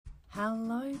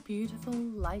Hello, beautiful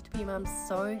light beam. I'm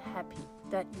so happy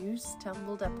that you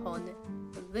stumbled upon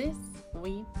this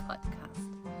wee podcast.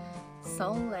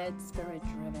 Soul-led,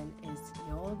 spirit-driven is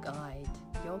your guide,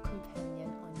 your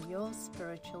companion on your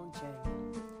spiritual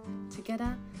journey.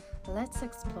 Together, let's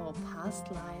explore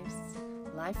past lives,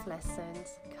 life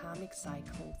lessons, karmic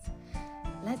cycles.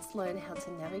 Let's learn how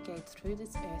to navigate through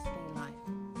this earthly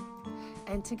life.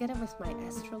 And together with my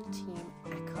astral team,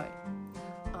 Echo,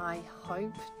 I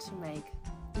hope to make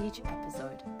each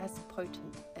episode as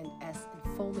potent and as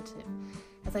informative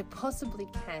as I possibly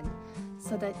can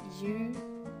so that you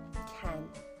can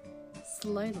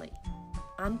slowly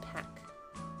unpack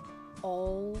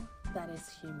all that is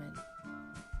human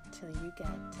till you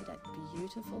get to that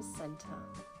beautiful center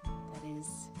that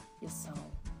is your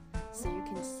soul, so you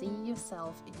can see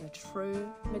yourself in your true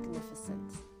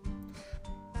magnificence.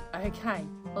 Okay,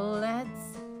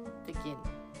 let's begin.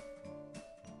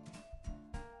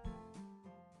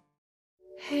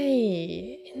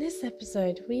 Hey, in this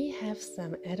episode we have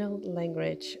some adult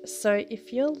language, so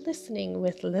if you're listening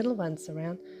with little ones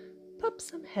around, pop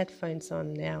some headphones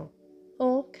on now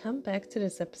or come back to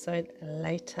this episode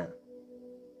later.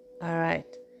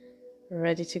 Alright,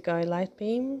 ready to go,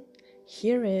 Lightbeam?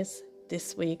 Here is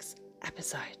this week's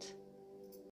episode.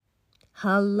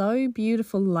 Hello,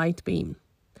 beautiful Lightbeam.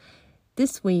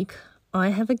 This week I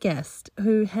have a guest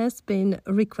who has been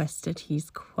requested. He's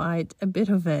quite a bit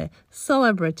of a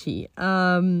celebrity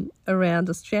around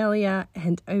Australia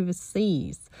and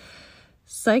overseas.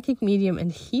 Psychic medium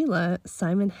and healer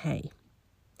Simon Hay.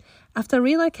 After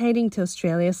relocating to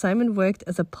Australia, Simon worked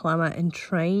as a plumber and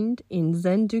trained in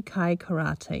Zendukai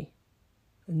karate.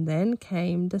 And then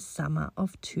came the summer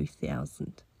of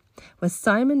 2000, where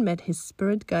Simon met his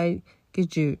spirit guide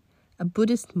Geju, a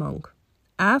Buddhist monk.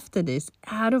 After this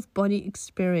out-of-body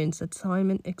experience that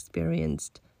Simon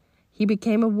experienced, he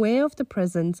became aware of the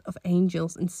presence of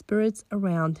angels and spirits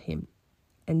around him,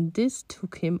 and this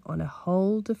took him on a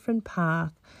whole different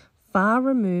path, far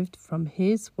removed from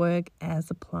his work as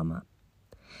a plumber.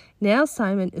 Now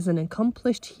Simon is an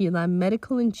accomplished healer,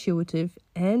 medical intuitive,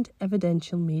 and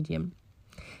evidential medium.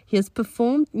 He has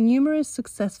performed numerous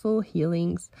successful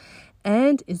healings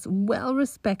and is well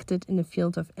respected in the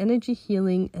field of energy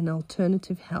healing and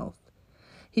alternative health.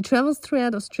 He travels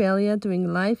throughout Australia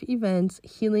doing live events,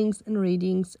 healings and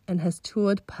readings, and has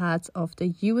toured parts of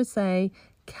the USA,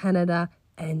 Canada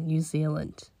and New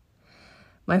Zealand.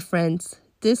 My friends,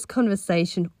 this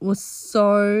conversation was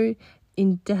so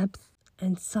in-depth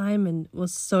and Simon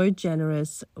was so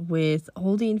generous with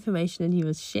all the information that he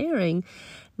was sharing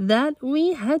that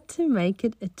we had to make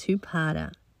it a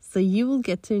two-parter. So you will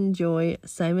get to enjoy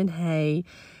Simon Hay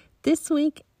this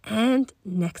week and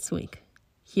next week.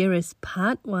 Here is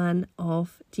part 1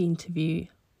 of the interview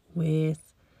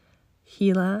with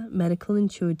healer, medical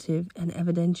intuitive, and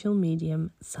evidential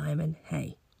medium Simon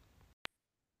Hay.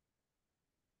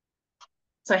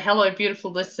 So hello,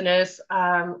 beautiful listeners.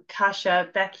 Kasha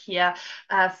back here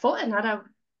for another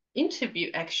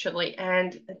interview, actually.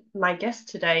 And my guest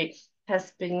today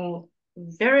has been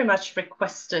very much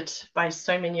requested by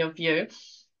so many of you.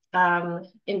 And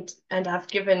I've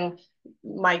given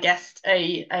my guest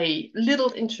a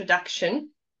little introduction.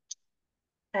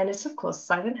 And it's, of course,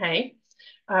 Simon Hay,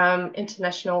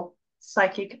 international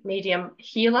psychic medium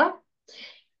healer.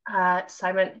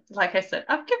 Simon, like I said,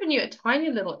 I've given you a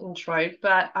tiny little intro,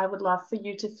 but I would love for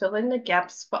you to fill in the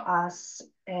gaps for us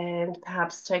and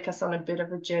perhaps take us on a bit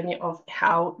of a journey of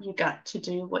how you got to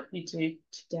do what you do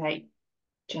today,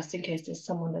 just in case there's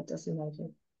someone that doesn't know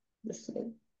you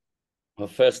listening. Well,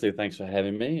 firstly, thanks for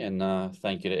having me, and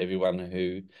thank you to everyone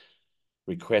who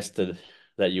requested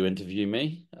that you interview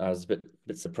me. I was a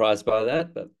bit surprised by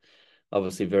that, but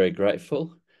obviously very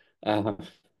grateful.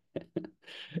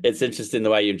 It's interesting the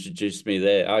way you introduced me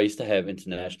there. I used to have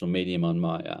international medium on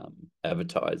my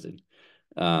advertising,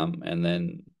 and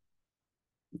then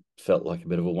felt like a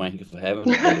bit of a wanker for having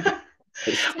it.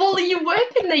 Well, you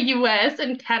work in the US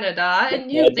and Canada and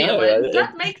New I Zealand. know.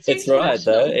 That makes you It's right,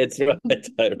 though. international. It's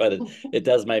right, though. But it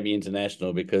does make me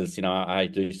international because, I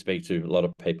do speak to a lot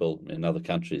of people in other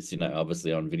countries,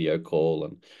 obviously on video call.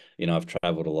 And, I've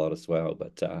traveled a lot as well.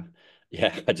 But,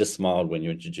 yeah, I just smiled when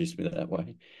you introduced me that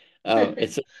way.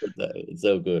 It's all good, though. It's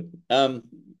all good.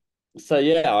 So,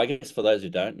 yeah, I guess for those who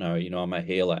don't know, I'm a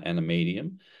healer and a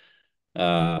medium.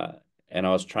 And I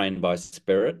was trained by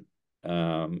Spirit.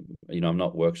 I'm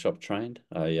not workshop trained.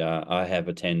 I have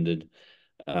attended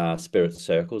spirit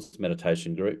circles,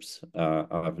 meditation groups.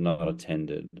 I've not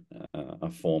attended a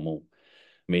formal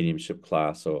mediumship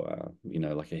class or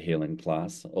like a healing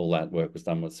class. All that work was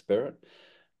done with Spirit.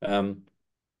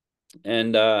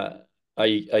 And I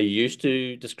I used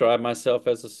to describe myself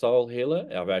as a soul healer.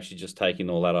 I've actually just taken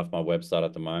all that off my website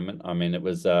at the moment. I mean,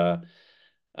 it's a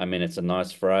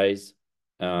nice phrase.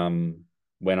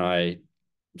 When I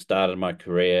started my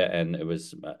career, and it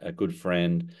was a good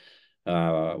friend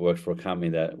worked for a company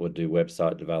that would do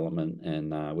website development,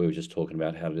 and we were just talking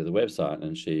about how to do the website,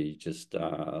 and she just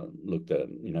looked at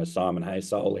Simon Hay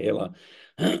Soul Healer,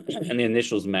 and the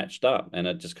initials matched up, and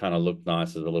it just kind of looked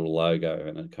nice as a little logo,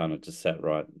 and it kind of just sat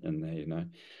right in there.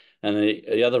 And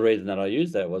the other reason that I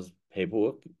used that was people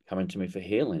were coming to me for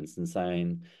healings and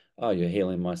saying, "Oh, you're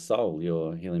healing my soul.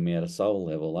 You're healing me at a soul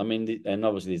level." I mean, and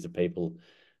obviously these are people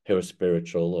who are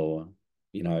spiritual, or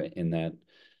in that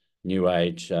new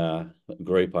age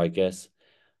group, I guess.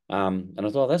 And I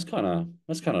thought that's kind of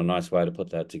a nice way to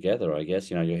put that together, I guess.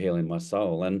 You're healing my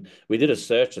soul. And we did a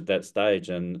search at that stage,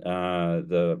 and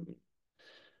the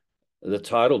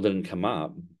title didn't come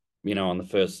up. On the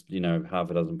first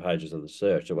half a dozen pages of the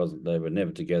search, it wasn't. They were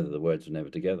never together. The words were never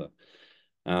together.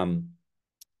 Um,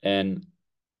 and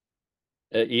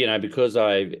because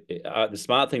the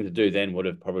smart thing to do then would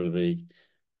have probably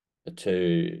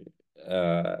to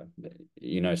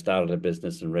started a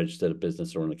business and registered a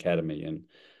business or an academy, and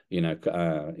had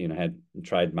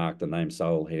trademarked the name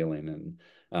Soul Healing, and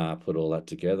put all that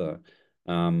together.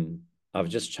 um I've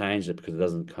just changed it because it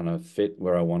doesn't kind of fit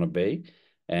where I want to be,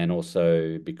 and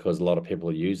also because a lot of people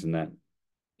are using that,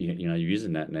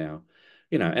 using that now,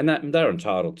 and that they're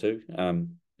entitled to.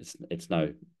 It's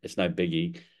no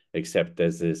biggie, except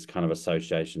there's this kind of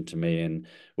association to me, and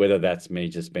whether that's me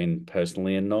just being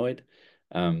personally annoyed,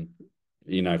 um,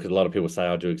 because a lot of people say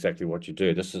I do exactly what you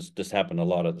do. This happened a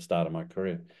lot at the start of my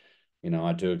career.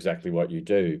 I do exactly what you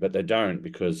do, but they don't,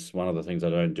 because one of the things I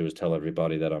don't do is tell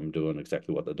everybody that I'm doing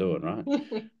exactly what they're doing, right?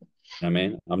 I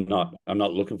mean, I'm not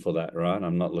looking for that, right?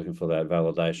 I'm not looking for that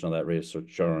validation or that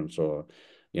reassurance, or,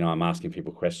 I'm asking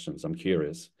people questions. I'm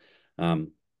curious.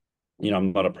 Um,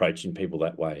 I'm not approaching people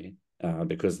that way,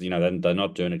 because, they're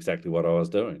not doing exactly what I was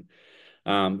doing.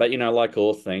 But, like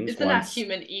all things, Isn't our once,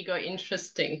 human ego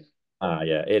interesting?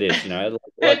 yeah, it is,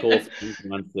 like all things,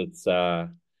 once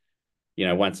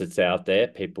it's out there,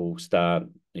 people start,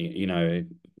 well,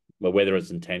 whether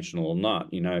it's intentional or not,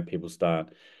 people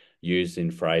start using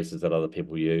phrases that other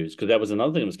people use. Because that was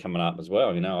another thing that was coming up as well.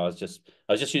 I was just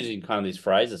using kind of these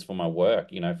phrases for my work,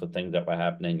 for things that were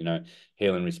happening,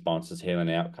 healing responses,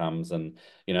 healing outcomes. And,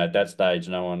 at that stage,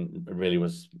 no one really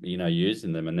was,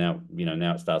 using them. And now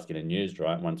it starts getting used,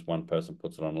 right? Once one person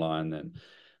puts it online, then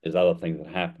there's other things that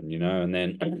happen, and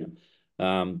then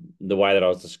the way that I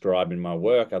was describing my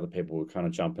work, other people were kind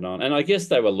of jumping on. And I guess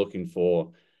they were looking for,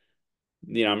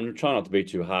 I'm trying not to be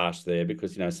too harsh there,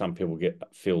 because, some people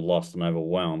feel lost and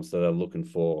overwhelmed. So they're looking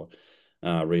for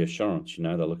reassurance,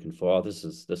 they're looking for, oh, this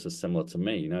is similar to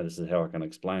me, this is how I can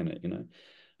explain it.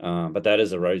 But that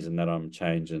is a reason that I'm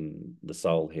changing the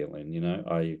soul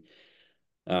healing,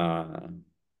 uh,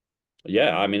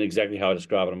 yeah, I mean, exactly how I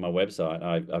describe it on my website.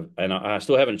 I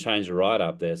still haven't changed the write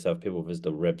up there. So if people visit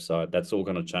the website, that's all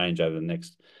going to change over the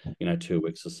next, 2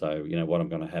 weeks or so. What I'm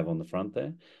going to have on the front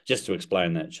there, just to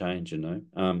explain that change.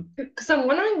 Because I'm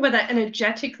wondering whether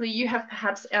energetically you have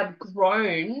perhaps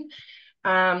outgrown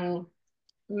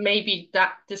maybe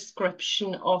that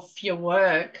description of your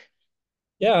work.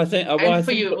 Yeah, I think. Well, And I for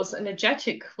think. you, it was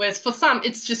energetic, whereas for some,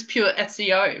 it's just pure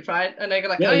SEO, right? And they go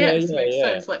like, Yeah, oh, yeah, yeah, this yeah, makes yeah,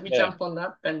 sense. Let me yeah. jump on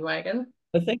that bandwagon.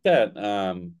 I think that.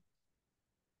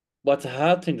 Well, it's a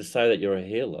hard thing to say that you're a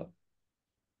healer.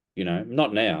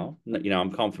 Not now.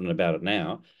 I'm confident about it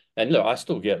now. And look, I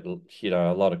still get,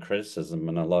 a lot of criticism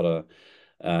and a lot of,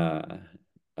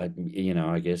 I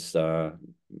guess,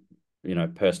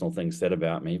 personal things said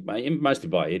about me, mostly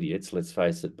by idiots, let's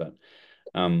face it. But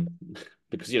um,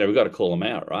 because we've got to call them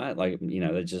out, right? Like,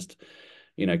 they're just,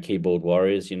 keyboard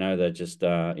warriors. They're just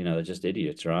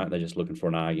idiots, right? They're just looking for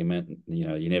an argument.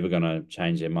 You're never going to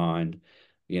change their mind.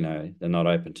 They're not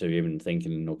open to even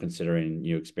thinking or considering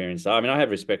new experience. I mean, I have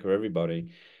respect for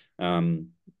everybody. Um,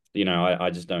 I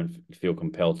just don't feel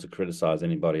compelled to criticize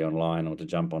anybody online or to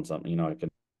jump on something. I can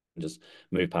just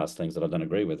move past things that I don't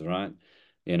agree with, right?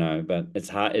 But it's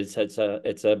hard.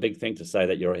 It's a big thing to say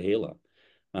that you're a healer.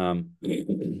 And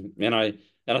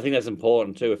I think that's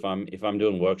important too. If I'm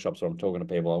doing workshops or I'm talking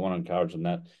to people, I want to encourage them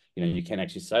that you can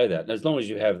actually say that, as long as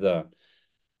you have the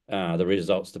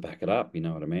results to back it up. You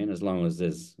know what I mean? As long as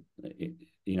there's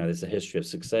a history of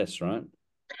success, right?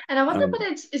 And I wonder Um, what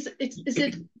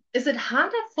is it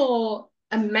harder for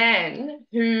a man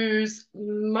whose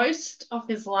most of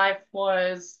his life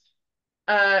was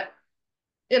uh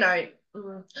you know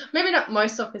maybe not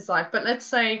most of his life, but let's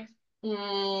say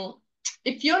mm,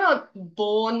 if you're not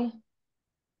born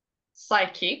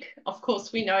psychic. Of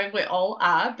course, we know we all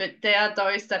are, but there are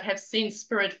those that have seen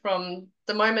spirit from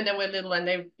the moment they were little, and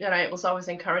they, it was always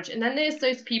encouraged. And then there's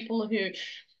those people who,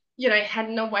 had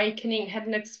an awakening, had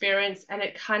an experience, and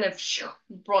it kind of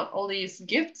brought all these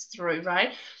gifts through,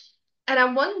 right? And I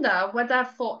wonder whether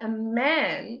for a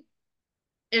man,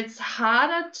 it's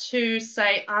harder to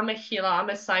say, I'm a healer, I'm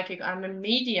a psychic, I'm a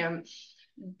medium,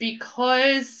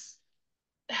 because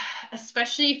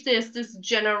especially if there's this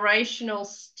generational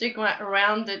stigma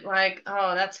around it, like,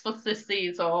 oh, that's for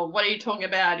sissies, or what are you talking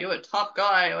about? You're a top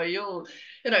guy, or you're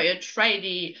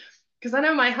tradie. Because I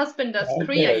know my husband does Well,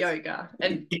 Kriya yes. yoga,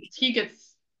 and he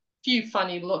gets few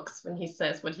funny looks when he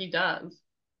says what he does.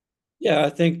 Yeah, I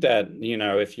think that,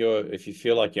 if you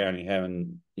feel like you're only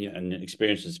having, an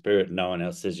experience of spirit, no one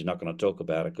else says you're not going to talk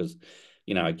about it because,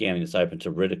 again, it's open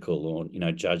to ridicule or,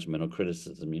 judgment or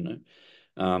criticism.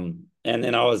 And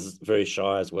then I was very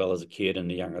shy as well as a kid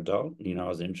and a young adult. I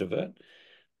was an introvert.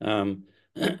 I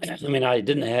mean, I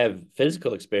didn't have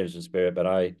physical experience with spirit, but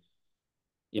I,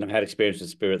 had experience with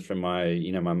spirits from my,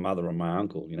 my mother and my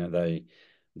uncle.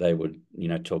 They would,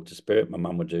 talk to spirit. My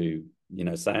mum would do,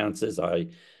 seances. I,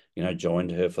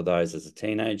 joined her for those as a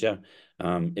teenager.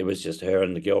 It was just her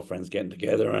and the girlfriends getting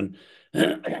together and,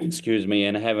 excuse me,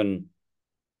 and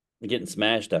getting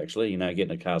smashed, actually,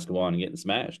 getting a cask of wine and getting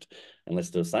smashed, and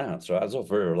let's do a seance, right? It's all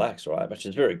very relaxed, right? But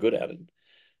she's very good at it.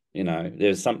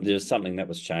 There's something that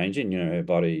was changing. Her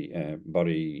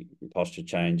body posture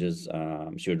changes.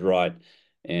 She would write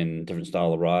in different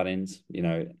style of writings.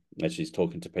 As she's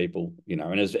talking to people.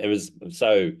 And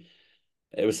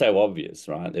it was so obvious,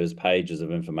 right? There was pages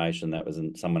of information that was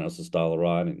in someone else's style of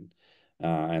writing,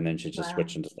 and then she just Wow.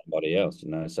 switched into somebody else.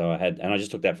 So I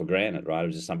just took that for granted, right? It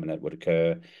was just something that would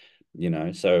occur.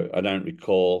 So I don't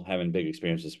recall having big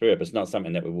experience with spirit, but it's not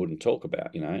something that we wouldn't talk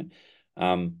about.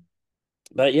 Um,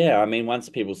 but yeah, I mean, once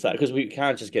people start, because we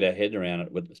can't just get our head around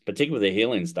it, with particularly the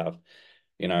healing stuff,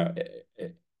 you know,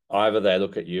 either they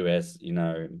look at you as,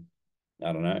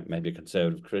 I don't know, maybe a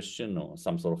conservative Christian or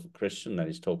some sort of Christian that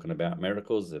is talking about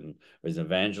miracles and or is an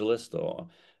evangelist, or,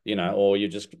 or you're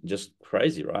just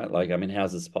crazy, right? Like, I mean,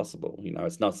 how's this possible?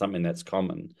 It's not something that's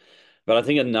common. But I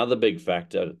think another big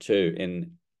factor too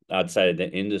in, I'd say, the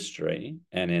industry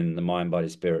and in the mind body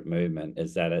spirit movement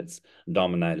is that it's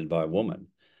dominated by women.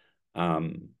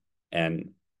 Um,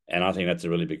 and and I think that's a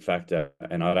really big factor.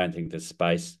 And I don't think there's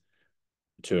space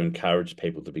to encourage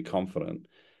people to be confident.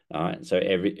 So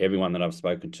everyone that I've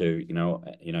spoken to,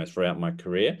 throughout my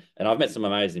career, and I've met some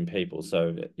amazing people.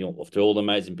 So, to all the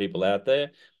amazing people out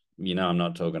there, I'm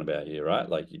not talking about you, right?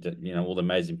 Like, all the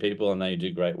amazing people. I know you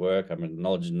do great work. I'm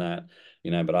acknowledging that,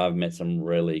 but I've met some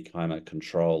really kind of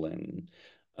controlling,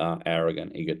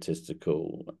 arrogant,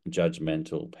 egotistical,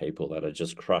 judgmental people that are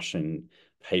just crushing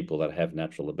people that have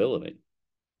natural ability,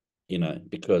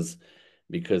 because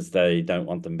they don't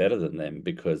want them better than them,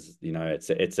 because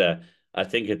it's a I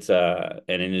think it's an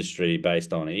industry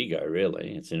based on ego,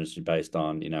 really. It's an industry based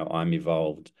on, I'm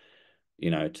evolved,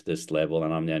 to this level,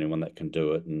 and I'm the only one that can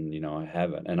do it, and I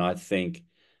have it. And I think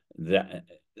that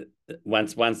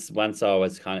once I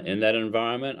was kind of in that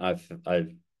environment,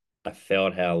 I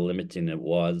felt how limiting it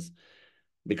was,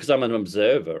 because I'm an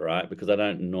observer, right? Because I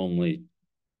don't normally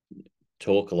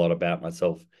talk a lot about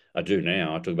myself. I do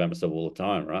now. I talk about myself all the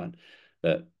time, right?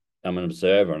 That I'm an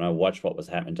observer and I watch what was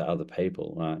happening to other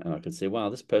people, right? And I could see, wow,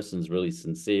 this person's really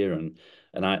sincere, and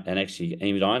actually,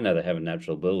 even I know they have a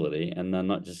natural ability, and they're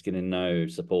not just getting no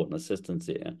support and assistance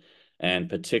here, and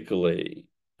particularly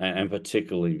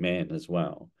men as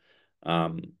well.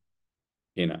 Um,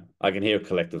 I can hear a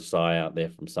collective sigh out there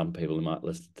from some people who might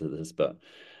listen to this, but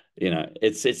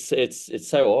it's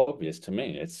so obvious to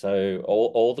me. It's so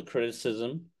all the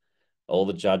criticism, all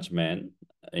the judgment,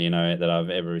 that I've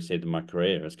ever received in my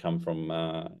career has come from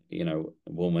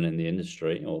women in the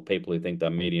industry, or people who think they're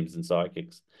mediums and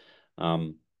psychics.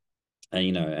 And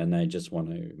they just want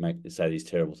to say these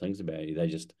terrible things about you. They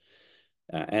just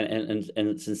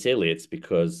and sincerely, it's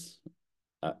because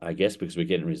I guess because we're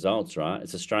getting results, right?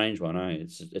 It's a strange one, eh?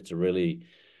 It's a really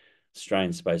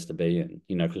strange space to be in,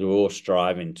 because we're all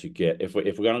striving to get, if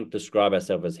we're going to describe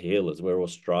ourselves as healers, we're all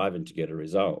striving to get a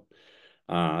result.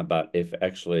 But if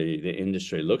actually the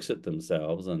industry looks at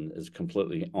themselves and is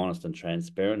completely honest and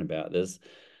transparent about this,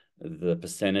 the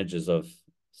percentages of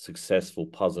successful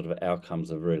positive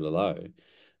outcomes are really low.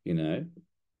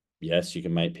 Yes, you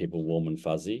can make people warm and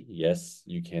fuzzy. Yes,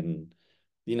 you can.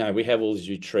 We have all these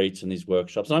retreats and these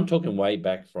workshops. And I'm talking way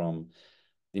back from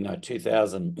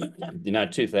 2000,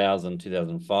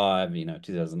 2005,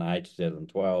 2008,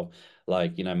 2012,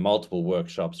 like, multiple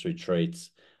workshops,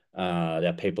 retreats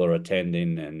that people are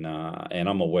attending, and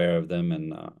I'm aware of them.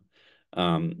 And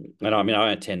And I mean,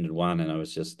 I attended one, and it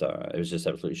was just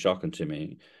absolutely shocking to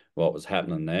me what was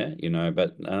happening there, you know.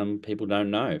 But people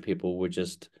don't know. People were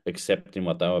just accepting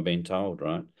what they were being told,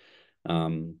 right?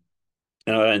 Um,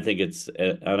 and I don't think it's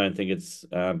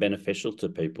beneficial to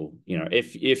people, you know.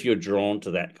 If you're drawn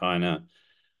to that kind of,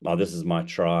 oh, this is my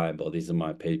tribe, or these are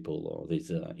my people, or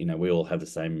these are, you know, we all have the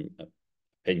same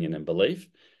opinion and belief,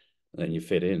 then you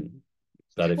fit in.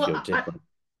 But if Well, you're different,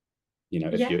 you know,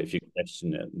 yeah. if you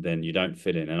question it, then you don't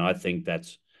fit in. And I think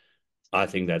that's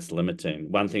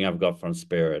limiting. One thing I've got from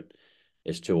Spirit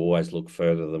is to always look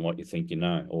further than what you think you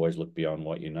know. Always look beyond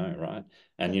what you know, right?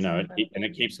 And you That's know, incredible. and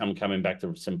it keeps them coming back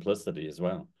to simplicity as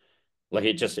well. Like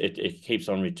it keeps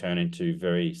on returning to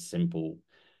very simple,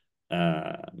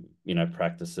 you know,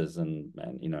 practices and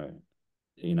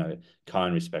you know,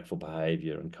 kind, respectful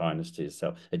behavior and kindness to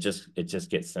yourself. It just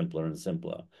gets simpler and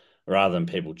simpler, rather than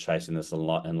people chasing this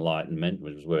enlightenment,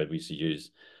 which was a word we used to use,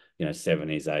 you know,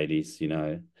 70s, 80s, you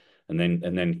know, and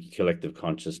then collective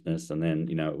consciousness, and then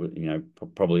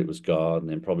probably it was God, and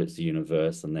then probably it's the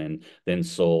universe, and then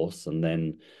source, and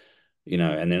then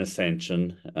and then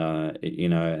ascension, you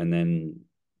know, and then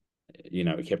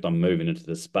it kept on moving into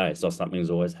the space. Or something's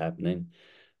always happening.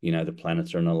 You know, the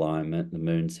planets are in alignment, the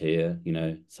moon's here, you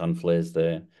know, sun flares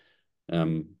there,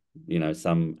 um, you know,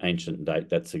 some ancient date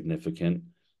that's significant.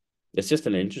 It's just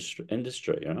an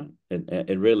industry, right?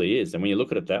 It really is. And when you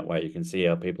look at it that way, you can see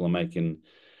how people are making,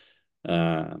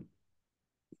 uh,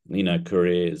 you know,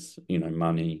 careers, you know,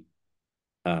 money,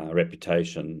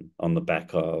 reputation on the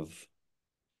back of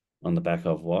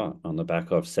what? On the back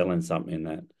of selling something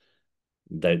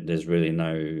that there's really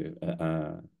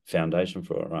no foundation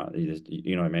for it, right?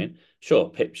 You know what I mean?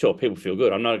 Sure, sure, people feel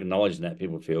good. I'm not acknowledging that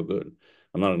people feel good.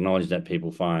 I'm not acknowledging that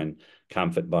people find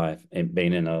comfort by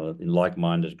being in a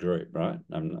like-minded group, right?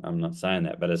 I'm not saying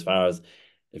that. But as far as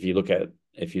if you look at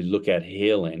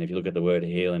healing, if you look at the word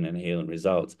healing and healing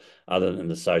results, other than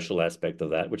the social aspect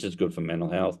of that, which is good for mental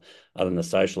health, other than the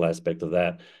social aspect of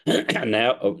that,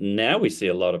 now we see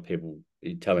a lot of people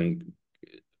telling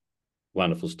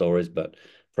wonderful stories, but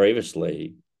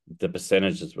previously the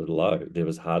percentages were low. There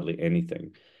was hardly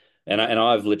anything. And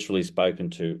I've literally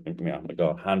spoken to, oh my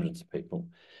God, hundreds of people,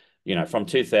 you know, from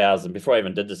 2000, before I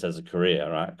even did this as a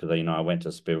career, right? Because, you know, I went to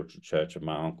a spiritual church with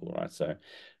my uncle, right? So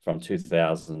from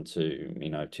 2000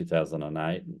 to,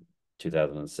 2008,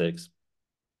 2006,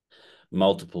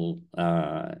 multiple,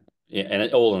 yeah,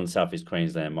 and all in Southeast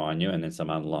Queensland, mind you, and then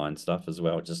some online stuff as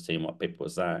well, just seeing what people were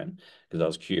saying, because I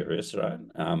was curious, right?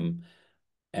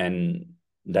 And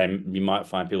you might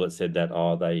find people that said that,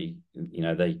 oh, they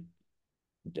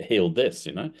healed this,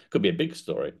 could be a big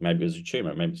story. Maybe it was a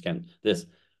tumor, maybe it's this.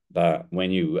 But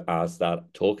when you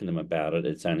start talking to them about it,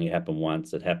 it's only happened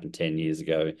once. It happened 10 years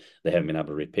ago. They haven't been able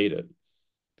to repeat it.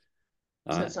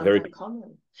 So it's not Very, that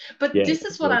common. But yeah, this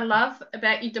is what I love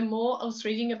about you. The more I was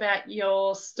reading about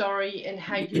your story and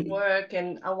how you work,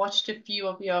 and I watched a few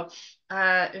of your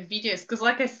videos, because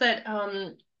like I said,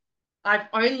 I've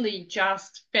only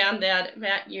just found out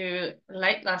about you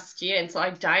late last year, and so I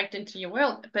dived into your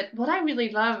world. But what I really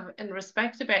love and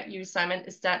respect about you, Simon,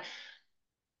 is that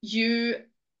you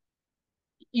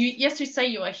yes, you say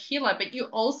you're a healer, but you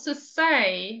also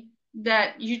say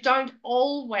that you don't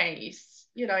always,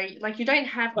 like you don't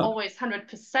have oh, always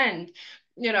 100%,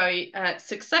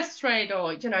 success rate,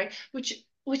 or,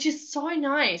 which is so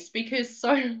nice, because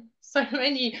so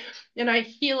many,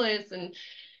 healers and,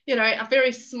 are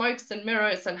very smokes and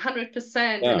mirrors and 100%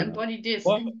 and yeah. embody this.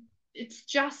 What? And it's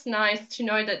just nice to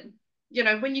know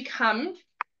that, when you come,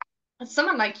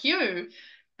 someone like you,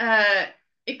 uh,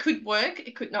 it could work,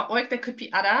 it could not work. There could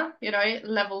be other,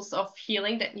 levels of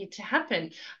healing that need to happen.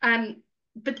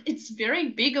 But it's very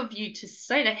big of you to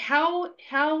say that. How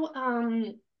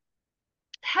did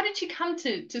you come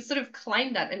to sort of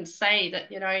claim that and say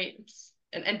that,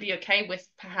 and be okay with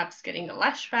perhaps getting a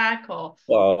lashback or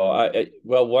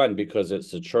Well, one, because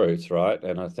it's the truth, right?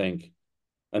 And I think,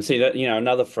 and see that,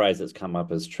 another phrase that's come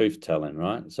up is truth telling,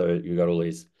 right? So you've got all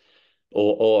these,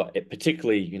 or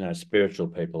particularly, spiritual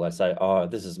people, they say, oh,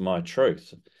 this is my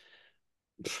truth.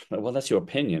 Well, that's your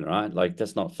opinion, right? Like,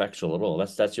 that's not factual at all.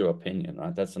 That's your opinion,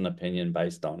 right? That's an opinion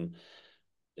based on,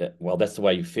 well, that's the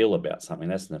way you feel about something.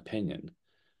 That's an opinion.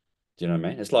 Do you know what I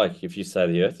mean? It's like if you say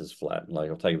the earth is flat, like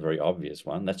I'll take a very obvious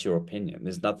one. That's your opinion.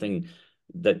 There's nothing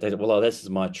well, oh, this is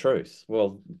my truth.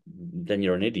 Well, then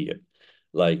you're an idiot.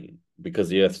 Like, because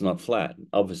the earth's not flat,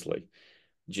 obviously.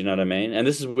 Do you know what I mean? And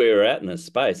this is where we're at in this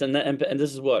space. And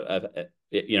this is what,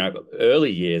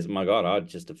 early years, my God, I'd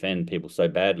just offend people so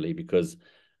badly because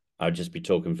I'd just be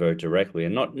talking very directly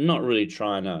and not really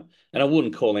trying to, and I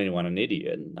wouldn't call anyone an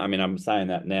idiot. I mean, I'm saying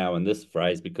that now in this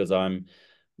phrase because I'm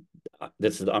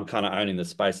kind of owning the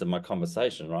space of my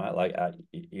conversation, right? Like,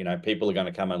 people are going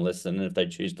to come and listen, and if they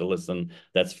choose to listen,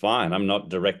 that's fine. I'm not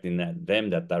directing them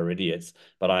that they're idiots,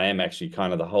 but I am actually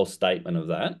kind of the whole statement of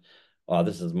that. Oh,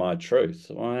 this is my truth.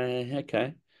 Well,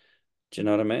 okay. Do you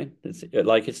know what I mean?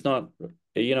 It's not,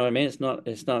 you know what I mean? It's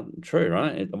not true,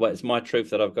 right? It's my truth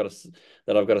that I've got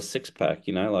a six pack,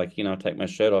 I take my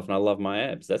shirt off and I love my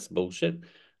abs. That's bullshit.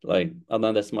 Like, I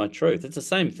know that's my truth. It's the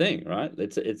same thing, right?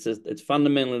 It's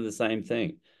fundamentally the same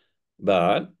thing.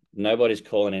 But nobody's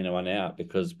calling anyone out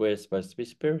because we're supposed to be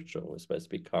spiritual. We're supposed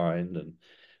to be kind and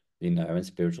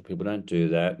spiritual people don't do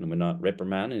that, and we're not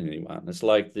reprimanding anyone. It's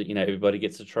like everybody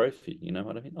gets a trophy. You know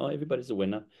what I mean? Oh, everybody's a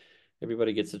winner.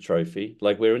 Everybody gets a trophy.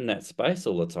 Like, we're in that space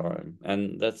all the time,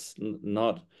 and that's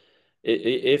not.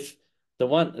 If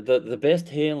the best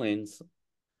healings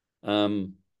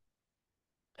happen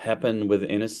with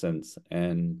innocence,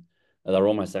 and they're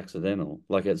almost accidental.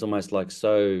 Like, it's almost like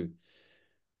so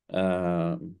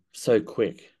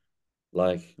quick.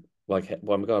 Like,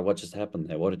 oh my God, what just happened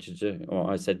there? What did you do? Oh,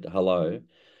 I said hello,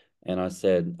 and I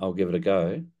said I'll give it a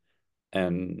go,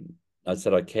 and I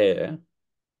said I care,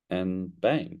 and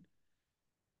bang.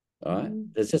 Right?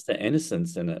 There's just an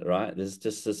innocence in it, right? There's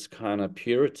just this kind of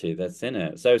purity that's in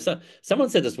it. So someone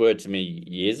said this word to me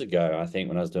years ago, I think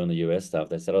when I was doing the US stuff.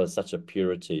 They said, "Oh, there's such a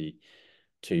purity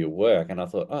to your work," and I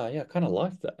thought, "Oh, yeah, I kind of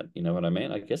like that." You know what I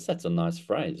mean? I guess that's a nice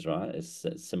phrase, right?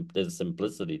 There's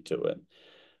simplicity to it.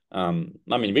 I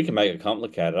mean, we can make it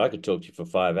complicated. I could talk to you for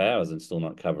 5 hours and still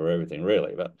not cover everything,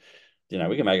 really. But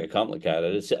we can make it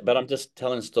complicated. But I'm just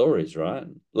telling stories, right?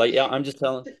 Like, yeah, I'm just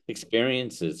telling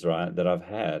experiences, right, that I've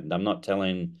had. I'm not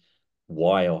telling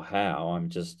why or how. I'm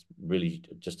just really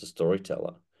just a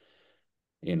storyteller,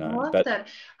 I love But that.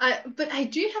 But I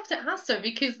do have to ask though,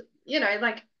 because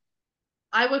like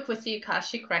I work with the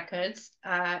Akashic Records,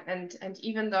 and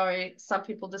even though some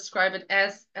people describe it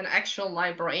as an actual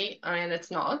library, and it's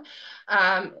not,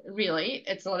 really,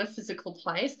 it's not a physical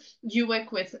place. You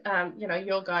work with,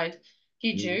 your guide, mm,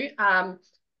 Giju,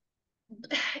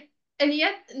 and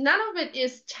yet none of it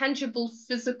is tangible,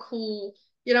 physical.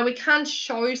 We can't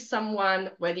show someone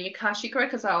where the Akashic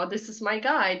Records are. This is my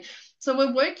guide. So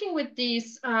we're working with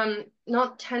these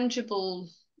not tangible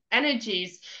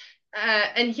energies,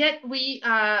 and yet we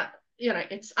are.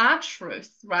 It's our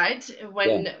truth, right?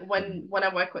 yeah. When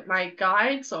I work with my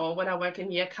guides or when I work in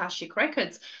the Akashic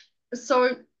Records.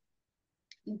 So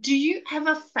do you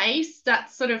ever face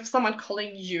that sort of someone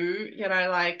calling you,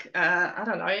 like, I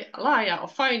don't know, a liar or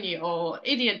phony or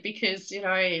idiot because,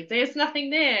 there's nothing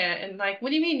there? And like, what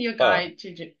do you mean your Oh, guide,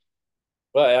 Juju?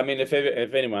 well, I mean, if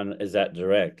anyone is that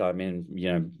direct, I mean,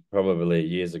 probably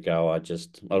years ago, I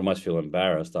almost feel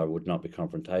embarrassed. I would not be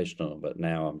confrontational, but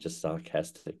now I'm just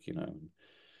sarcastic. Now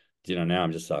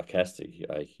I'm just sarcastic,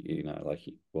 like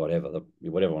whatever I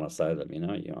want to say to them,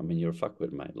 I mean, you're a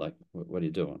fuckwit, mate. Like, what are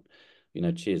you doing?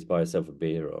 Cheers, buy yourself a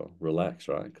beer or relax,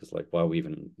 right? Because, like, why are we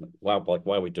doing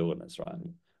this, right?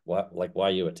 Why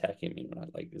are you attacking me,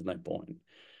 right? Like, there's no point.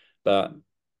 But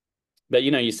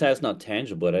you say it's not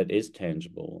tangible, but it is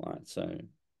tangible, right? So,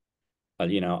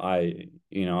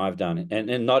 I've done it,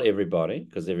 and not everybody,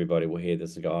 because everybody will hear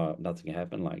this and go, "Oh, nothing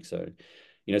happened." Like, so,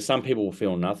 some people will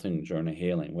feel nothing during a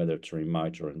healing, whether it's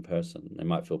remote or in person. They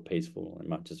might feel peaceful. They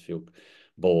might just feel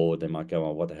bored. They might go,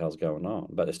 "Oh, what the hell's going on?"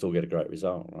 But they still get a great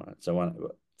result, right?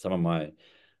 So some of my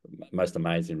most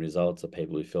amazing results are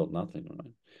people who felt nothing,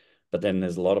 right? But then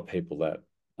there's a lot of people that,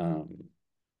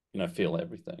 feel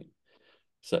everything.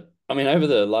 So, I mean, over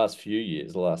the last few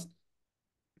years, the last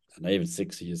and even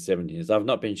 6 years, 7 years, I've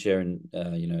not been sharing,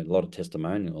 a lot of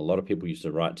testimonial. A lot of people used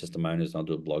to write testimonials, and I'll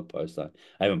do a blog post. I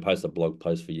haven't posted a blog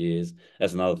post for years.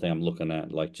 That's another thing I'm looking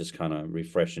at, like, just kind of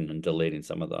refreshing and deleting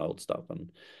some of the old stuff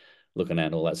and looking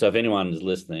at all that. So if anyone is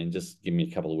listening, just give me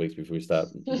a couple of weeks before we start,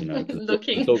 because it's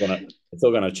Looking.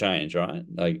 all gonna change, right?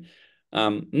 Like,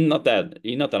 not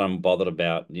that I'm bothered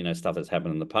about stuff that's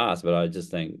happened in the past, but I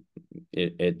just think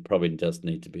it probably does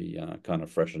need to be kind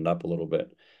of freshened up a little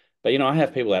bit. But I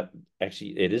have people that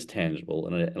actually it is tangible,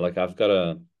 and like, I've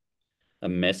got a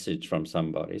message from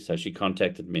somebody. So she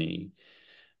contacted me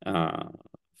uh,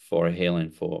 for a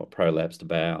healing for prolapsed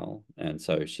bowel, and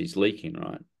so she's leaking,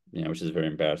 right? Which is very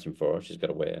embarrassing for her. She's got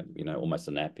to wear, almost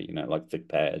a nappy, like thick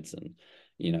pads, and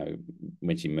you know,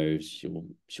 when she moves,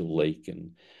 she'll leak,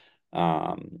 and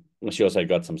she also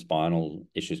got some spinal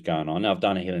issues going on. Now, I've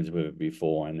done healings with her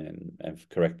before, and have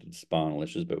corrected spinal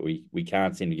issues, but we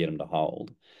can't seem to get them to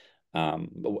hold.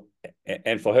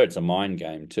 And for her, it's a mind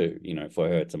game too. For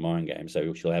her, it's a mind game.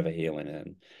 So she'll have a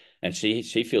healing, and she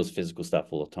feels physical stuff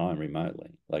all the time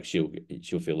remotely. Like she'll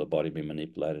feel her body being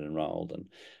manipulated and rolled, and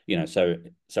so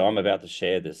I'm about to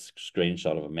share this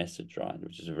screenshot of a message, right,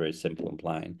 which is very simple and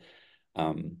plain.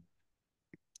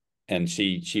 And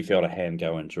she felt a hand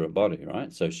go into her body,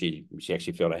 right? So she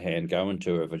actually felt a hand go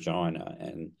into her vagina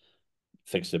and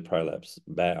fix the prolapse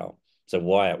bowel. So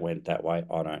why it went that way,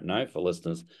 I don't know. For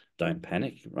listeners, don't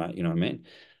panic, right? You know what I mean?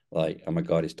 Like, oh my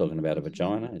God, he's talking about a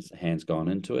vagina. His hand's gone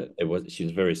into it. She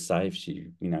was very safe.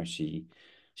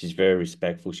 She's very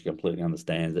respectful. She completely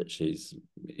understands it. She's,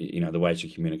 the way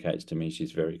she communicates to me,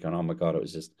 she's very kind of, oh my God, it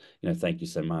was just, thank you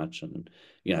so much. And,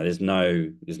 there's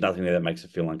nothing there that makes her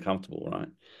feel uncomfortable, right?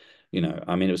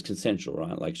 I mean, it was consensual,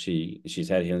 right? Like she's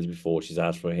had healings before. She's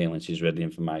asked for a healing. She's read the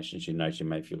information. She knows she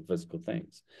may feel physical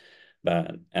things,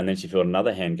 and then she felt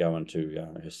another hand go into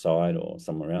her side or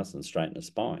somewhere else and straighten her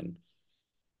spine.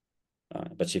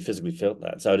 But she physically felt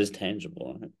that, so it is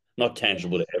tangible, right? Not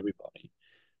tangible Yes. to everybody,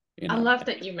 I love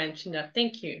that you mentioned that.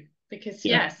 Thank you. Because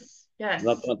yes,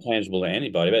 not tangible to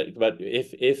anybody. But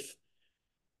if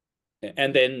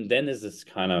and then there's this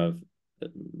kind of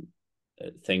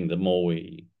thing. The more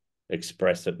we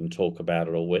express it and talk about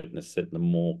it or witness it, the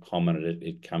more common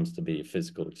it comes to be a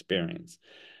physical experience.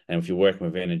 And if you're working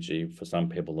with energy, for some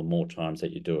people, the more times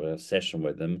that you do a session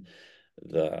with them,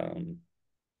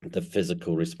 the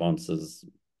physical responses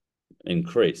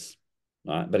increase,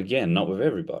 right? But again, not with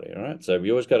everybody, all right? So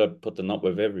you always got to put the not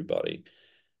with everybody,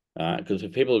 because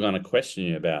if people are going to question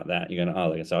you about that, you're going to,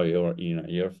 like, so you're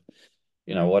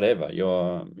whatever,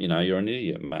 you're an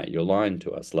idiot, mate. You're lying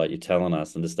to us, like you're telling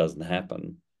us, and this doesn't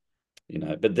happen.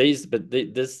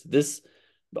 This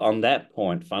on that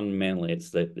point, fundamentally,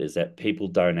 is that people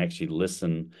don't actually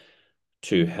listen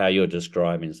to how you're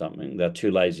describing something. They're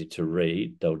too lazy to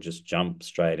read. They'll just jump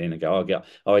straight in and go,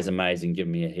 oh, he's amazing, give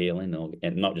me a healing,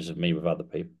 and not just of me, with other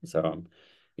people. So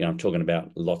I'm talking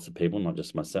about lots of people, not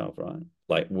just myself, right?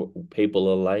 Like people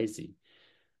are lazy,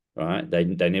 right? They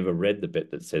never read the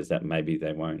bit that says that maybe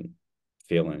they won't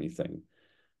feel anything.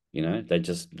 They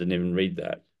just didn't even read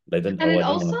that. They didn't. And Oh, it I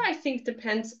didn't also, want I think,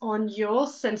 depends on your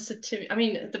sensitivity. I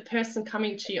mean, the person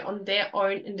coming to you on their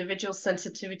own individual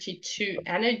sensitivity to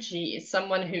energy is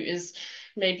someone who is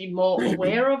maybe more to.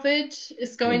 aware of it,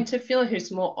 is going to feel,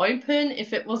 who's more open.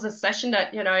 If it was a session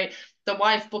that, the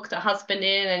wife booked a husband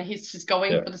in and he's just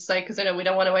going Yeah. for the sake, because, we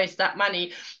don't want to waste that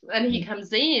money. And he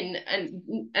comes in and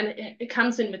it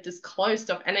comes in with this closed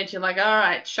off energy, like, all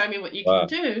right, show me what you can Wow.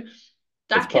 do.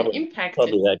 It's That can impact it.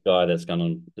 probably that guy that's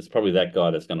gonna. It's probably that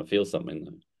guy that's gonna feel something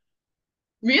though.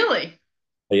 Really?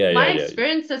 Yeah, yeah, My yeah,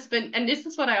 experience has been, and this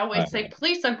is what I always say, yeah,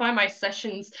 please don't buy my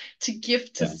sessions to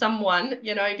give to yeah, someone,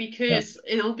 yeah. because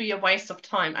it'll be a waste of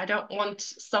time. I don't want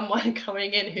someone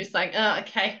coming in who's like, oh,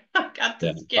 okay, I got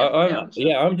Yeah. this gift. Yeah, I'm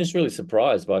sure. I'm just really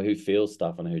surprised by who feels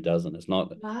stuff and who doesn't. It's not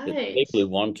the Right. people who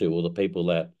want to, or the people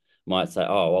that might say,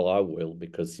 "Oh, well, I will,"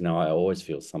 because I always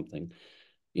feel something.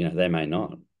 They may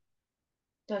not.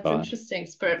 That's Right? interesting.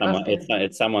 Spirit must Someone, be.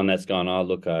 it's someone that's gone, "Oh,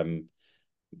 look,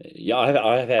 yeah,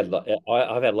 I've had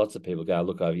lots of people go,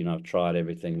 look, I've tried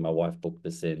everything. My wife booked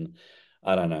this in.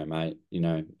 I don't know, mate.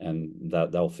 And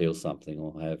they'll feel something,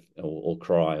 or or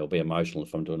cry, or be emotional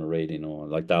if I'm doing a reading, or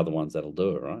like the other ones that'll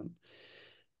do it,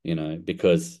 right?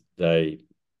 Because they're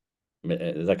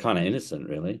kind of innocent,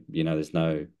 really. There's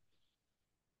no,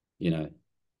 they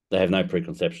have no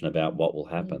preconception about what will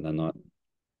happen. They're not,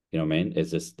 what I mean?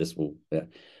 Is this will, yeah.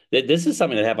 This is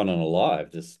something that happened on a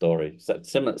live, this story. So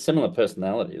similar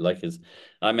personality. Like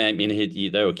I mean,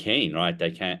 they were keen, right?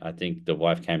 They came, I think the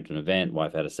wife came to an event,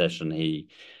 wife had a session,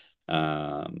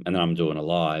 and then I'm doing a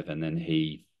live, and then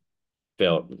he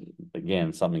felt,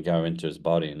 again, something go into his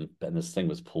body, and this thing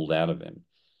was pulled out of him,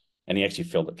 and he actually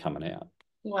felt it coming out.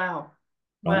 Wow.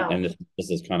 Right. And Wow.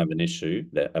 this is kind of an issue,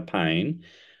 that a pain,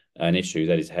 an issue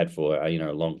that he's had for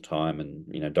a long time,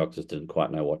 and doctors didn't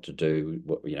quite know what to do.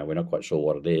 We're not quite sure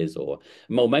what it is, or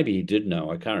well, maybe he did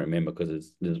know. I can't remember,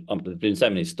 because there's been so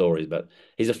many stories. But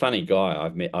he's a funny guy.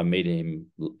 I met him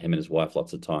and his wife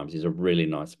lots of times. He's a really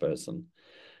nice person.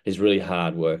 He's really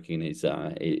hardworking. He's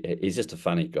just a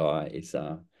funny guy. He's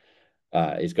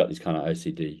got these kind of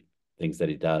OCD things that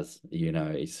he does.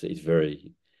 He's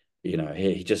very,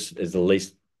 he just is the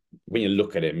least. When you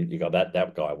look at him, you go,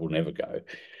 that guy will never go.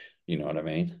 You know what I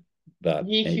mean? But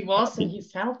He was, and he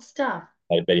felt stuff.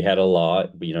 but he had a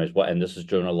live, and this is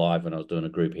during a live, when I was doing a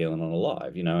group healing on a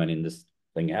live, and then this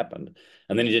thing happened,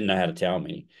 and then he didn't know how to tell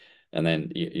me, and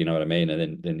then you know what I mean,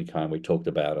 and then we talked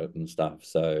about it and stuff.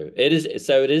 So it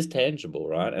is tangible,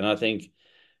 right? And I think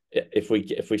if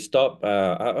we stop,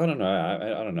 I don't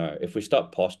know, I don't know, if we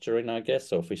stop posturing, I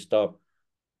guess, or if we stop,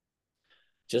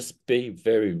 just be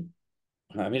very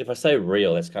I mean, if I say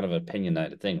real, that's kind of an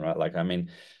opinionated thing, right? Like, I mean,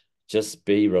 just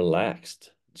be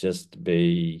relaxed.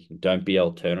 Don't be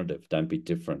alternative. Don't be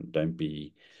different.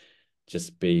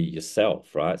 Just be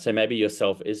yourself, right? So maybe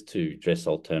yourself is to dress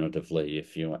alternatively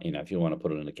if if you want to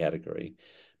put it in a category,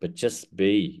 but just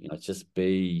be,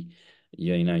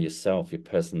 yourself, your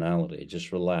personality.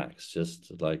 Just relax.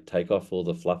 Just like take off all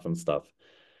the fluff and stuff.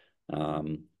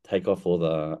 Take off all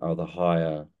the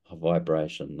higher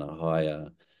vibration, the higher,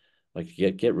 like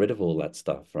get rid of all that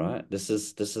stuff, right? This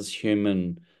is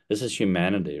human. This is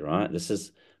humanity, right? This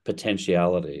is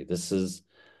potentiality. Isn't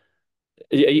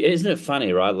it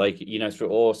funny, right? Like, through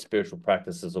all spiritual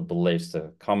practices or beliefs,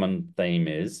 the common theme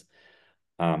is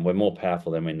we're more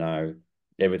powerful than we know.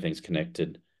 Everything's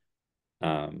connected.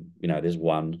 There's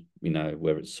one,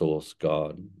 whether it's source,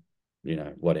 God,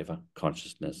 whatever,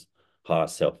 consciousness, higher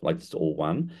self, like it's all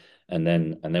one. And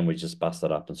then we just bust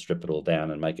it up and strip it all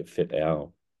down and make it fit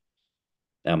our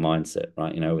mindset,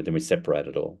 right? Then we separate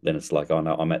it all. Then it's like, oh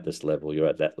no, I'm at this level, you're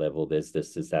at that level, there's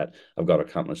this, there's that. I've got to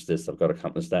accomplish this, I've got to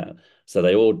accomplish that. So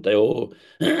they all they all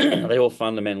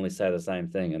fundamentally say the same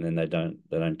thing, and then they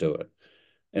don't do it.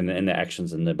 And in their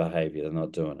actions and their behavior, they're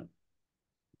not doing it.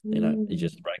 You Mm.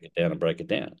 just break it down and break it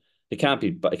down. It can't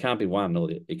be one,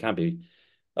 or it can't be.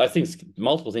 I think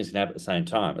multiple things can happen at the same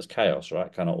time. It's chaos,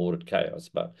 right? Kind of ordered chaos,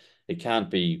 but it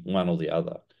can't be one or the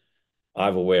other.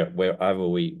 Either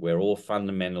we're all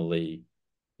fundamentally,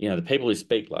 the people who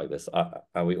speak like this,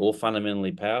 are we all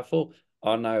fundamentally powerful?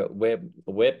 Oh no,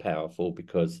 we're powerful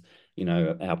because,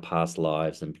 our past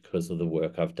lives, and because of the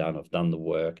work I've done the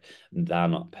work. They're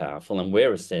not powerful, and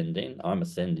we're ascending. I'm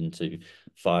ascending to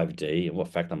 5D, and in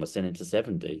fact, I'm ascending to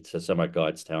 7D. So my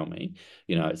guides tell me,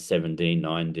 it's 7D,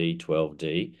 9D,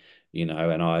 12D.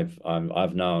 And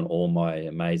I've known all my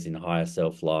amazing higher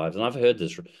self lives, and I've heard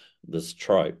this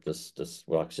trope, this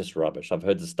well, it's just rubbish. I've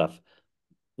heard this stuff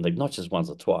like not just once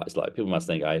or twice. Like people must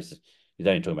think, you're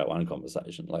only talking about one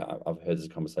conversation. Like I've heard this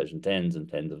conversation tens and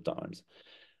tens of times,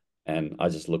 and I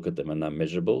just look at them and they're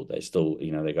miserable. They still,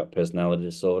 they got personality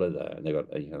disorder. They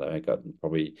got, they got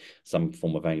probably some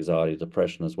form of anxiety,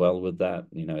 depression as well with that.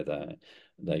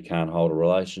 They can't hold a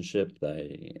relationship.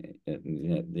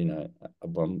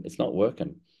 It's not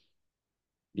working.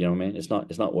 You know what I mean? It's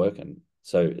not working.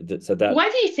 So that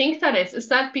Why do you think that is? Is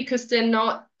that because they're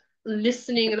not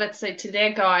listening, let's say, to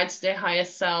their guides, their higher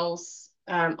selves?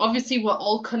 Obviously, we're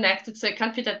all connected, so it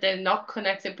can't be that they're not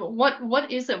connected. But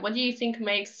what is it? What do you think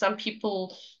makes some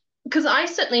people? Because I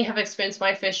certainly have experienced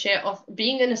my fair share of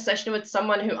being in a session with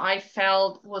someone who I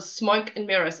felt was smoke and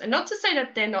mirrors. And not to say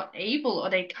that they're not able or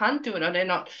they can't do it or they're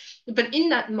not, but in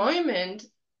that moment,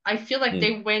 I feel like mm,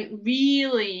 they went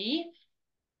really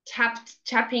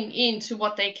tapping into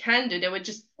what they can do. They were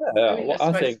just, I yeah, mean, I well, I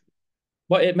suppose. think.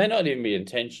 Well, it may not even be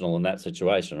intentional in that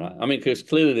situation, right? I mean, because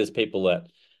clearly there's people that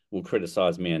will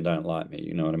criticize me and don't like me.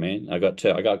 You know what I mean? I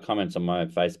got comments on my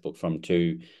Facebook from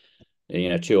two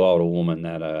older women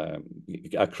that are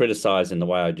criticizing the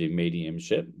way I do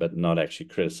mediumship, but not actually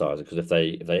criticizing. Because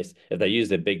if they use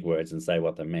their big words and say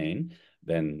what they mean,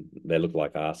 then they look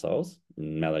like assholes.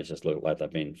 Now they just look like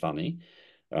they've been funny,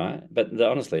 right? But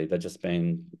honestly, they're just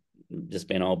being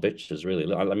old bitches,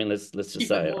 really. I mean, let's just Keyboard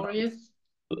say it. warriors.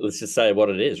 Let's just say what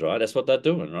it is, right? That's what they're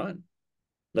doing, right?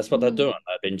 That's what they're Mm. doing.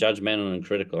 They've been judgmental and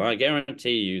critical. And I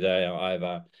guarantee you they are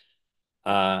either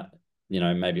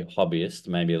maybe hobbyists,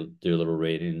 maybe do little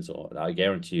readings, or I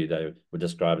guarantee you they would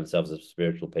describe themselves as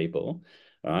spiritual people,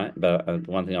 right? But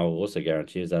one thing I will also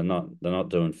guarantee is they're not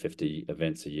doing 50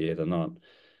 events a year. They're not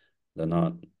they're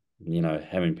not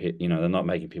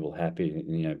making people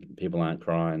happy. People aren't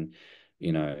crying.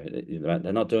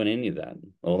 They're not doing any of that.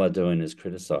 All they're doing is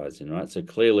criticizing, right? So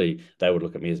clearly they would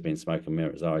look at me as being smoke and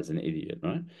mirrors. Oh, he's an idiot,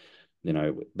 right?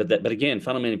 But again,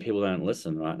 fundamentally, people don't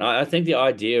listen, right? And I think the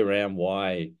idea around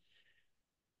why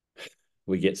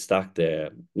we get stuck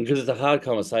there, because it's a hard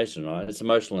conversation, right? It's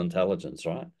emotional intelligence,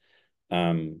 right?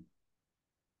 Um,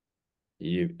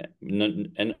 and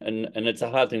it's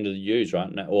a hard thing to use, right?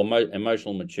 Or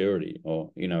emotional maturity, or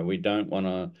we don't want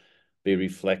to be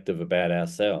reflective about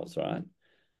ourselves, right?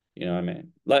 You know what I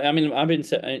mean? Like, I mean, I've been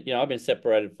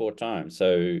separated 4 times,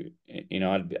 so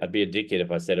I'd be a dickhead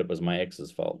if I said it was my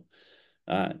ex's fault.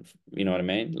 You know what I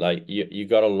mean? Like, you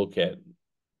got to look at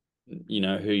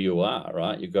who you are,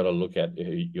 right? You've got to look at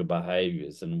your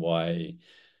behaviors and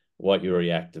what you're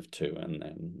reactive to, and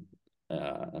then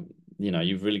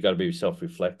you've really got to be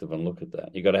self-reflective and look at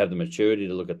that. You've got to have the maturity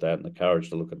to look at that and the courage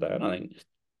to look at that. And I think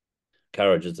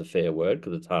courage is a fair word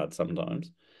because it's hard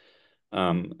sometimes.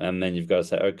 And then you've got to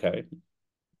say, okay,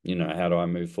 how do I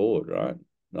move forward, right?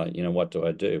 Like, what do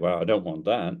I do? Well, I don't want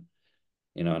that.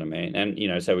 You know what I mean?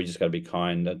 And, so we just got to be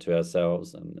kinder to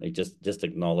ourselves, and just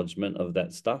acknowledgement of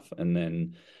that stuff, and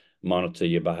then monitor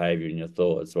your behavior and your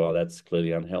thoughts. Well, that's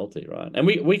clearly unhealthy, right? And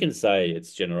we can say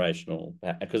it's generational,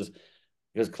 because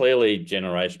clearly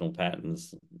generational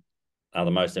patterns are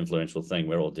the most influential thing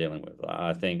we're all dealing with.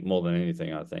 I think more than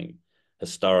anything,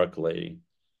 historically,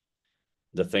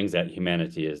 the things that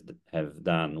humanity have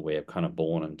done, we're kind of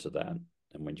born into that,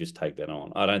 and we just take that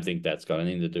on. I don't think that's got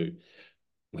anything to do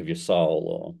with your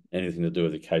soul or anything to do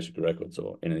with the Akashic records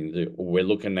or anything to do. We're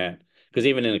looking at, because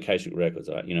even in Akashic records,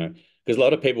 right, because a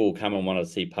lot of people will come and want to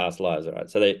see past lives, right?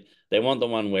 So they want the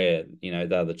one where,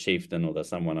 they're the chieftain, or they're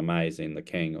someone amazing, the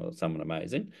king or someone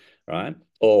amazing, right?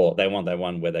 Or they want that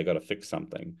one where they got to fix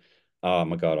something. Oh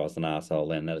my God, I was an asshole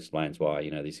then. That explains why,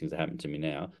 these things are happening to me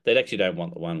now. They actually don't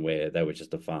want the one where they were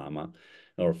just a farmer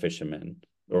or a fisherman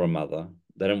or a mother.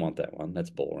 They don't want that one. That's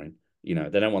boring. They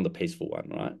don't want the peaceful one,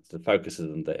 right? So the focus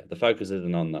isn't there. The focus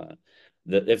isn't on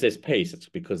if there's peace, it's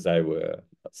because they were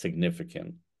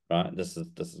significant, right? This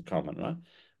is common, right?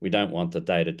 We don't want the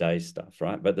day-to-day stuff,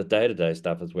 right? But the day-to-day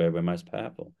stuff is where we're most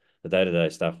powerful. The day-to-day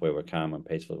stuff where we're calm and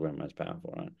peaceful is where we're most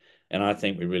powerful, right? And I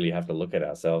think we really have to look at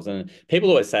ourselves. And people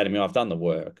always say to me, I've done the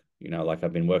work, like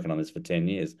I've been working on this for 10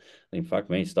 years. I think, fuck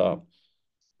me, stop.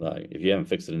 Like, if you haven't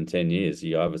fixed it in 10 years,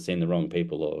 you either seen the wrong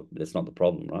people or that's not the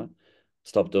problem, right?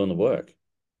 Stop doing the work.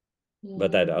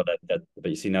 But but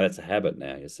you see, now that's a habit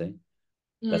now, you see.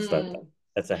 That's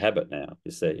a habit now,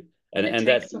 you see. And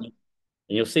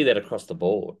you'll see that across the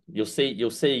board. You'll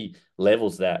see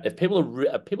levels that if people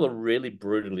are really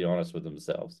brutally honest with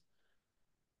themselves,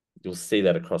 you'll see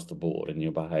that across the board in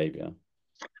your behavior.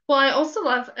 Well, I also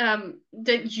love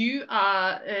that you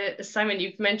are, Simon,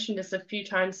 you've mentioned this a few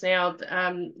times now,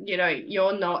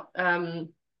 you're not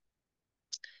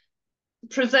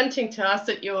presenting to us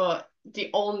that you're the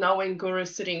all-knowing guru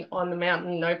sitting on the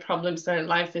mountain, no problems, no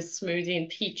life is smoothie and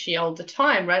peachy all the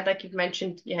time, right? Like you've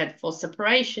mentioned, you had 4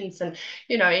 separations, and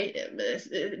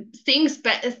things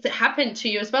happen to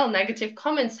you as well. Negative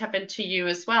comments happen to you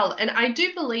as well, and I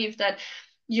do believe that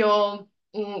your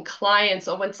clients,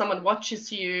 or when someone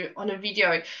watches you on a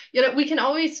video, we can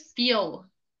always feel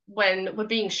when we're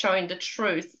being shown the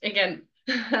truth. Again,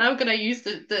 I'm going to use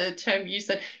the term you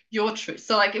said, your truth.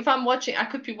 So like if I'm watching, I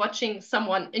could be watching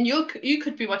someone, and you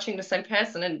could be watching the same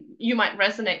person, and you might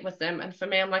resonate with them. And for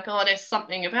me, I'm like, oh, there's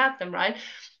something about them, right?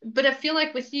 But I feel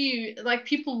like with you, like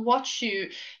people watch you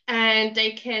and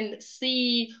they can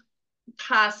see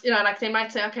past, like they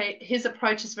might say, okay, his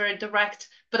approach is very direct,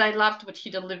 but I loved what he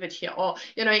delivered here. Or,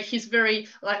 he's very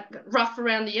like rough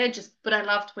around the edges, but I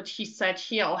loved what he said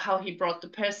here, or how he brought the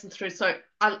person through. So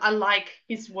I like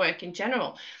his work in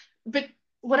general. But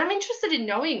what I'm interested in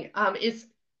knowing is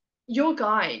your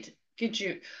guide,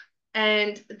 Giju,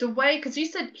 and the way, because you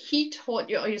said he taught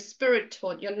you, or your spirit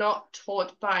taught, you're not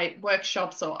taught by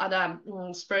workshops or other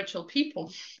spiritual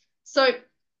people. So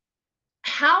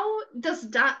how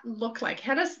does that look like?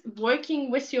 How does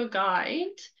working with your guide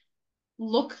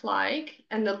look like,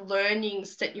 and the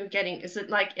learnings that you're getting? Is it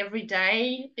like every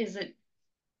day? Is it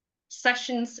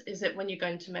sessions? Is it when you go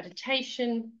into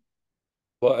meditation?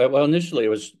 Well, initially it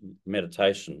was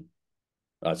meditation.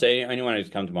 So anyone who's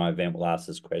come to my event will ask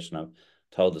this question. I've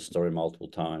told the story multiple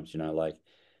times. Like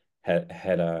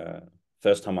had a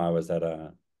first time I was at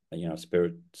a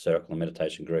spirit circle and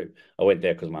meditation group. I went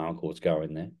there because my uncle was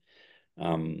going there.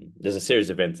 There's a series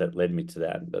of events that led me to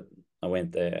that, but I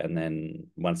went there, and then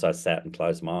once I sat and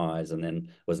closed my eyes, and then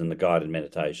was in the guided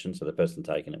meditation. So the person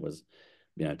taking it was,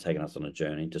 taking us on a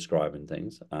journey, describing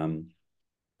things.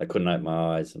 I couldn't open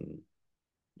my eyes, and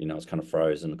I was kind of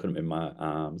frozen. I couldn't move my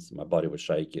arms. My body was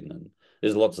shaking, and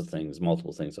there's lots of things,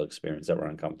 multiple things I experienced that were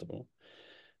uncomfortable.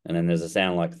 And then there's a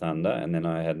sound like thunder, and then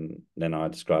I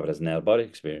describe it as an out-of-body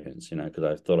experience, because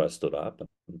I thought I stood up.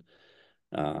 And,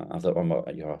 I thought, what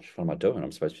am I doing?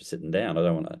 I'm supposed to be sitting down. I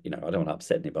don't want to, I don't want to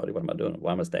upset anybody. What am I doing?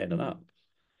 Why am I standing up?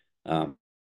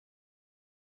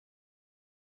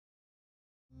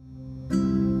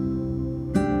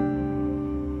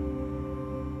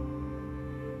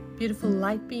 Beautiful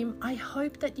light beam. I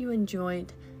hope that you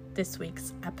enjoyed this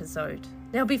week's episode.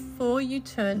 Now, before you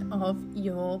turn off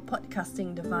your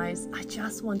podcasting device, I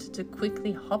just wanted to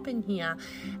quickly hop in here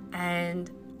and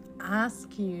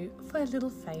ask you for a little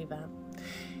favor.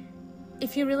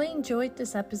 If you really enjoyed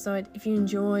this episode, if you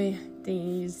enjoy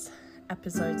these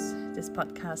episodes, this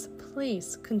podcast,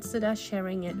 please consider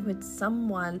sharing it with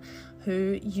someone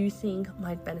who you think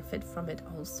might benefit from it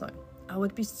also. I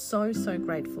would be so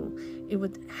grateful. It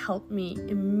would help me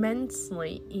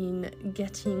immensely in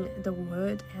getting the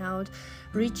word out,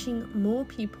 reaching more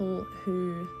people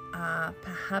who are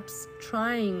perhaps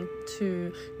trying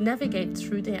to navigate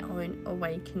through their own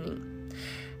awakening.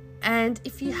 And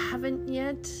if you haven't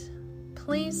yet,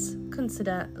 please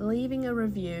consider leaving a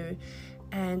review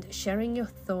and sharing your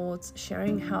thoughts,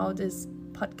 sharing how this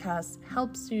podcast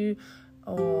helps you,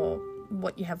 or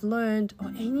what you have learned, or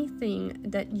anything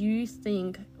that you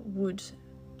think would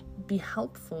be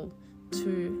helpful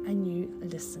to a new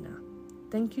listener.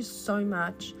 Thank you so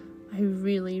much. I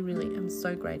really, really am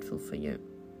so grateful for you.